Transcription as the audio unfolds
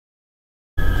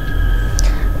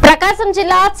ప్రకాశం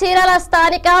జిల్లా చీరాల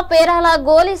స్థానిక పేరాల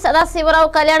గోలి సదాశివరావు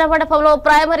కళ్యాణ మండపంలో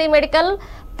primary medical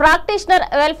practitioner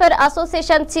welfare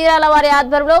association Chirala వారి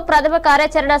ఆధ్వర్యంలో ప్రథమ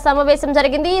కార్యాచరణ సమావేశం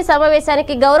జరిగింది। ఈ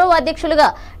సమావేశానికి గౌరవ అధ్యక్షులుగా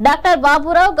డాక్టర్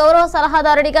బాబురావు, గౌరవ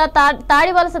సలహాదారుడిగా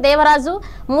తాడివలస దేవరాజు,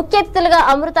 ముఖ్య అతిథులుగా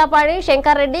అమృతపాణి,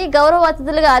 శంకర్ రెడ్డి, గౌరవ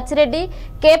అతిథులుగా అచ్చిరెడ్డి,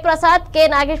 కె ప్రసాద్, కె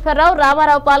నాగేశ్వరరావు,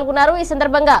 రామారావు పాల్గొన్నారు। ఈ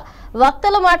సందర్భంగా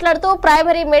వక్తలు మాట్లాడుతూ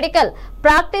ప్రైమరీ మెడికల్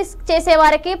ప్రాక్టీస్ చేసే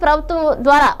వారికి ప్రభుత్వం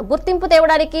ద్వారా గుర్తింపు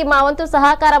తేవడానికి మా వంతు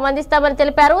సహకారం అందిస్తామని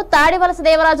తెలిపారు। తాడివలస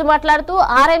దేవరాజు మాట్లాడుతూ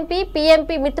ఆర్ఎంపీ,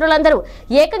 పీఎంపీ మిత్రులందరూ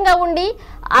ఏకంగా ఉండి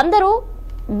అందరూ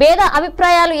భేద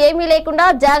అభిప్రాయాలు ఏమీ లేకుండా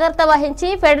జాగ్రత్త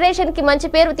వహించి ఫెడరేషన్ కి మంచి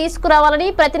పేరు తీసుకురావాలని,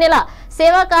 ప్రతి నెల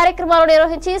సేవా కార్యక్రమాలు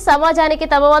నిర్వహించి సమాజానికి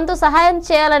తమ వంతు సహాయం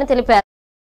చేయాలని తెలిపారు।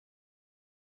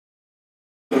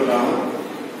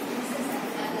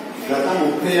 గత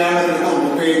 30 ఏళ్ల క్రితం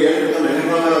 35 ఏళ్ల క్రితం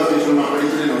వెంకటరావు అసోసియేషన్ అప్పటి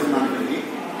నుంచి నేను వస్తున్నాను ఇక్కడికి.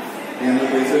 నేను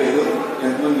తెలుసు లేదు,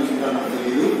 ఎంతమంది చూసుకుంటారు నాకు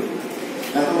తెలియదు.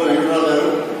 గతంలో వెంకటరావు గారు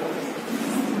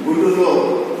గుంటూరులో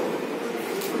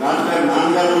రాజుగారి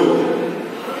నాన్నగారు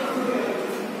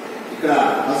ఇక్కడ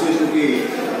అసోసియేషన్కి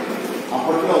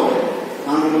అప్పట్లో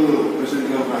ఆనరబుల్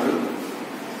ప్రెసిడెంట్గా ఉన్నాడు.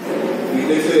 మీకు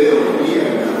తెలిసే లేదు, ఈయన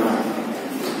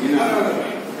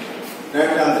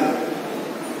డైరెక్టర్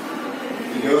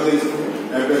ఎవరు తెలుసు,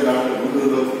 డైరెక్టర్ డాక్టర్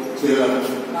గుంటూరులో చీరాల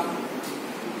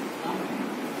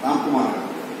రామ్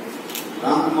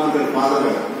కుమార్ గారి ఫాదర్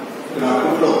గారు ఇక్కడ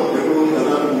అప్పట్లో ఎప్పుడు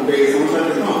దాదాపు 35 సంవత్సరాల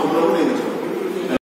క్రితం అప్పట్లో నేను